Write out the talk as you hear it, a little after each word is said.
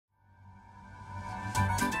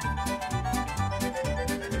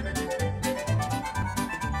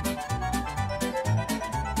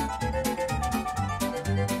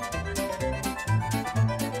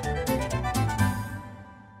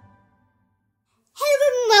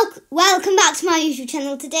Welcome back to my YouTube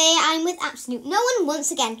channel. Today I'm with Absolute No One once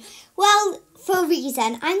again. Well, for a reason.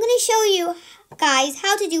 I'm going to show you guys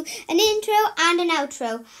how to do an intro and an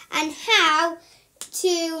outro and how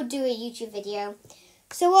to do a YouTube video.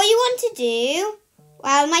 So what you want to do,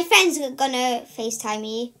 well, my friends are going to FaceTime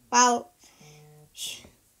me. Well,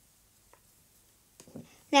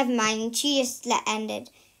 never mind, she just ended.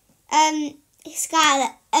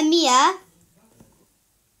 Scarlett,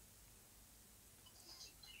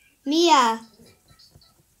 Mia.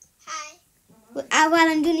 Hi. Well,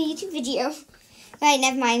 I'm doing a YouTube video. Right,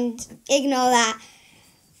 never mind. Ignore that.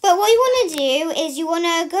 But what you want to do is you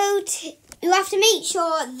have to make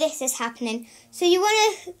sure this is happening. So you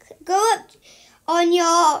want to go up on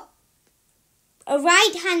your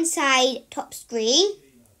right hand side top screen.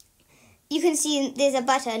 You can see there's a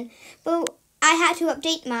button. But I had to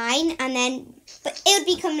update mine but it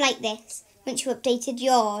would become like this once you updated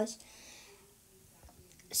yours.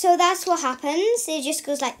 So that's what happens. It just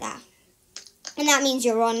goes like that. And that means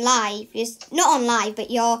you're on live. You're not on live, but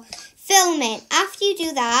you're filming. After you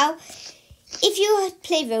do that, if you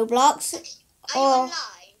play Roblox Are you online?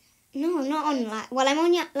 No, I'm not online. Well, I'm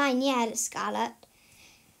online, yeah, Scarlett.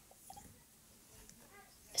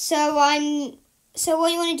 So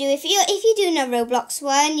what you want to do, if you're doing a Roblox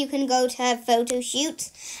one, you can go to photo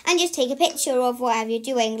shoots and just take a picture of whatever you're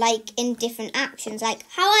doing, like in different actions, like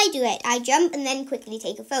how I do it. I jump and then quickly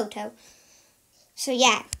take a photo. So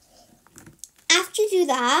yeah, after you do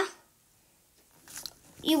that,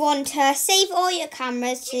 you want to save all your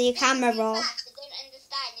cameras to your camera roll. I don't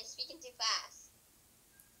understand. You're speaking too fast.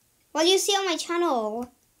 Well, you see on my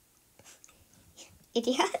channel.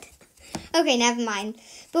 Idiot. Okay, never mind.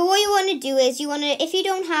 But what you want to do is if you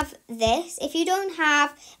don't have this, if you don't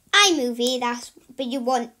have iMovie, you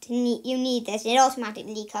need this. It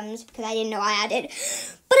automatically comes because I didn't know I had it,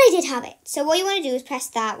 but I did have it. So what you want to do is press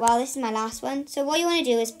that. Well, this is my last one. So what you want to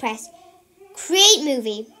do is press Create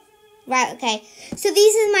Movie. Right, okay. So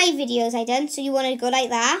these are my videos I done. So you want to go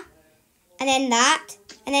like that, and then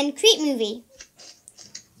Create Movie.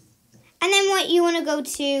 And then what you want to go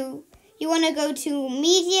to... You want to go to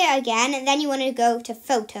Media again, and then you want to go to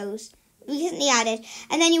Photos, recently added,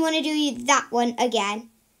 and then you want to do that one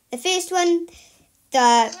again. The first one,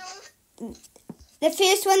 the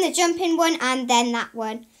jumping one, and then that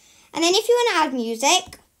one. And then if you want to add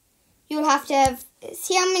music, you'll have to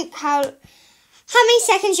see how many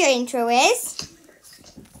seconds your intro is,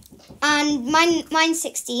 and mine's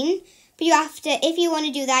 16. But you have to, if you want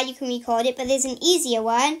to do that, you can record it. But there's an easier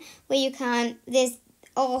one where you can.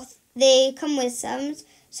 They come with some.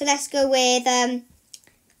 So let's go with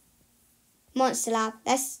Monster Lab.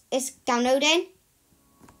 It's downloading.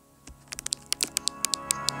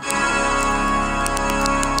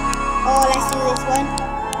 Oh, let's do this one.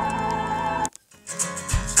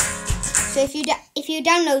 So if you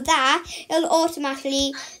download that, it'll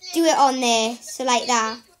automatically do it on there. So like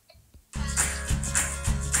that.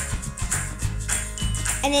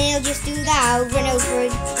 And then it'll just do that over and over.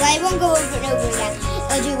 Well, it won't go over and over again.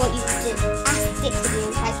 It'll do what you asked it to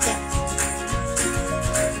do, like this.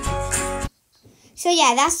 So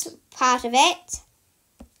yeah, that's part of it.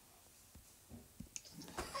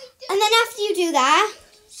 And then after you do that,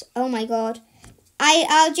 oh my god,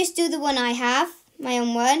 I'll just do the one I have, my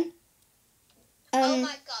own one. Oh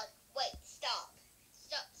my god, wait, stop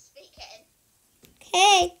speaking.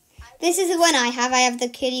 Okay, this is the one I have. I have the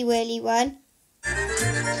Kitty Whirly one.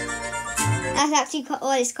 That's actually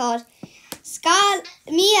what it's called.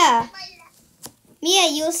 Mia,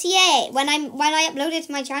 you'll see it when I upload it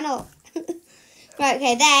to my channel. Right,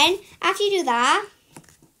 okay, then after you do that,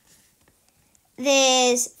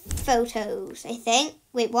 there's Photos, I think.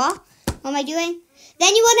 Wait, what? What am I doing?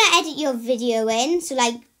 Then you want to edit your video in. So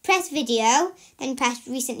like press Video, then press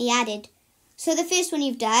Recently Added. So the first one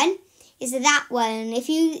you've done is that one. If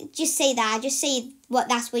you just say that, just say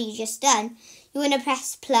that's what you just done. You want to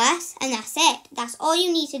press plus, and that's it. That's all you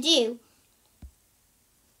need to do.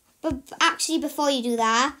 But actually, before you do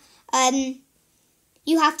that,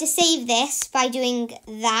 you have to save this by doing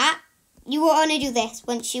that. You want to do this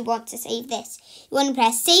once you want to save this. You want to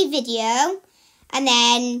press Save Video, and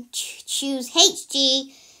then choose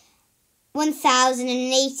HD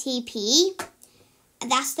 1080p.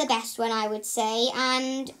 That's the best one, I would say.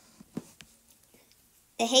 And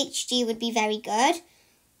the HD would be very good,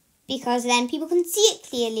 because then people can see it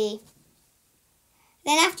clearly.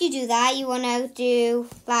 Then after you do that, you want to do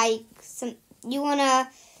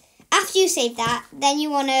after you save that, then you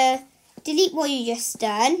want to delete what you just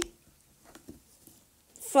done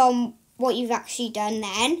from what you've actually done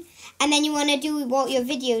then. And then you want to do what your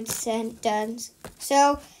video does.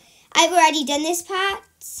 So I've already done this part,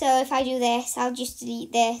 so if I do this, I'll just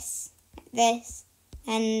delete this,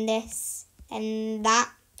 and this, and that,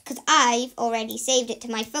 because I've already saved it to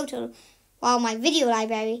my my video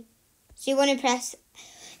library. So you want to press,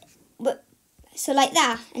 so like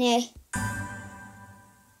that, anyway.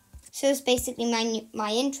 So it's basically my new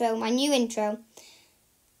intro.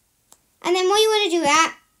 And then what you want to do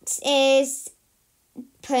next is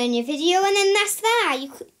put in your video, and then that's that.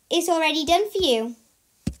 It's already done for you.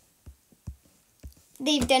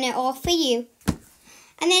 They've done it all for you.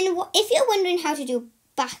 And then if you're wondering how to do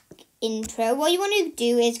back intro, what you want to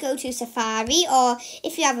do is go to Safari, or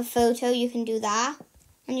if you have a photo, you can do that.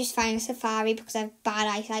 I'm just finding Safari because I have bad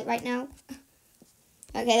eyesight right now.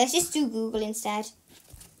 Okay, let's just do Google instead.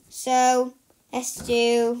 So let's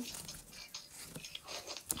do,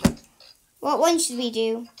 what one should we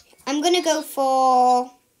do? I'm going to go for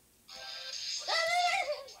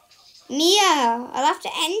Mia. I'll have to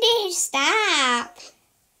end it. Stop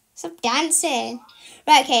dancing.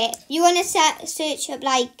 Right, okay. You want to search up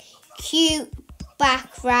like cute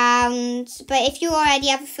backgrounds. But if you already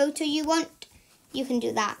have a photo you want, you can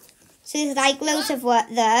do that. So there's like loads of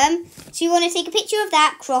them. So you want to take a picture of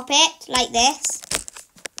that, crop it like this.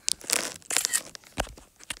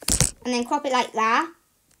 And then crop it like that.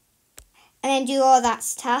 And then do all that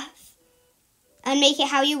stuff. And make it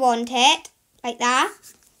how you want it. Like that.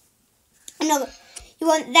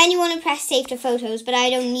 Then you want to press save to photos, but I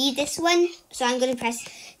don't need this one, so I'm going to press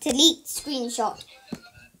delete screenshot.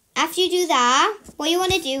 After you do that, what you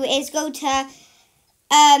want to do is go to,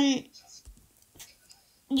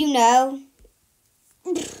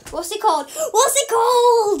 what's it called?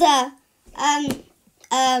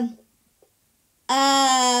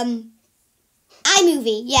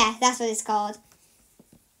 iMovie. Yeah, that's what it's called.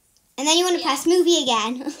 And then you want to press movie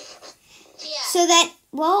again. Yeah. So then,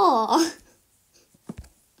 whoa.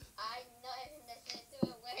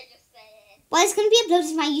 Well, it's going to be uploaded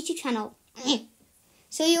to my YouTube channel.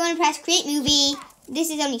 So you want to press create movie. This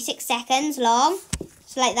is only 6 seconds long.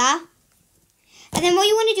 So like that. And then what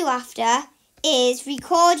you want to do after is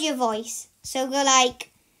record your voice. So go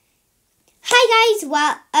like, hi guys.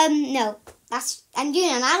 Well, no. I'm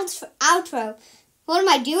doing an outro. What am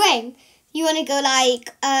I doing? You want to go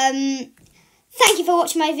like, thank you for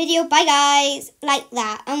watching my video. Bye guys. Like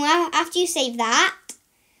that. And after you save that,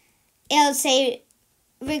 it'll say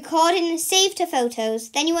recording save to photos.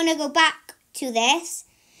 Then you want to go back to this,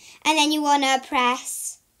 and then you want to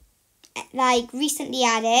press like recently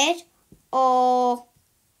added, or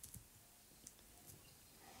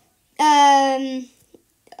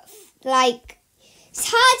like,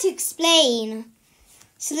 it's hard to explain,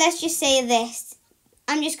 so let's just say this.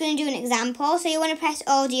 I'm just going to do an example. So you want to press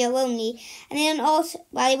audio only, and then also,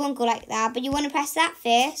 well, it won't go like that, but you want to press that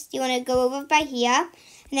first. You want to go over by here,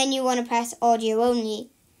 and then you want to press audio only.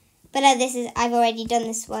 But I've already done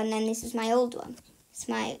this one, and this is my old one.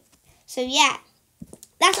 So yeah,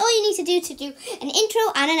 that's all you need to do an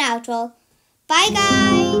intro and an outro. Bye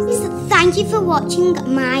guys. Thank you for watching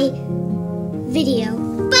my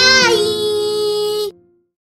video.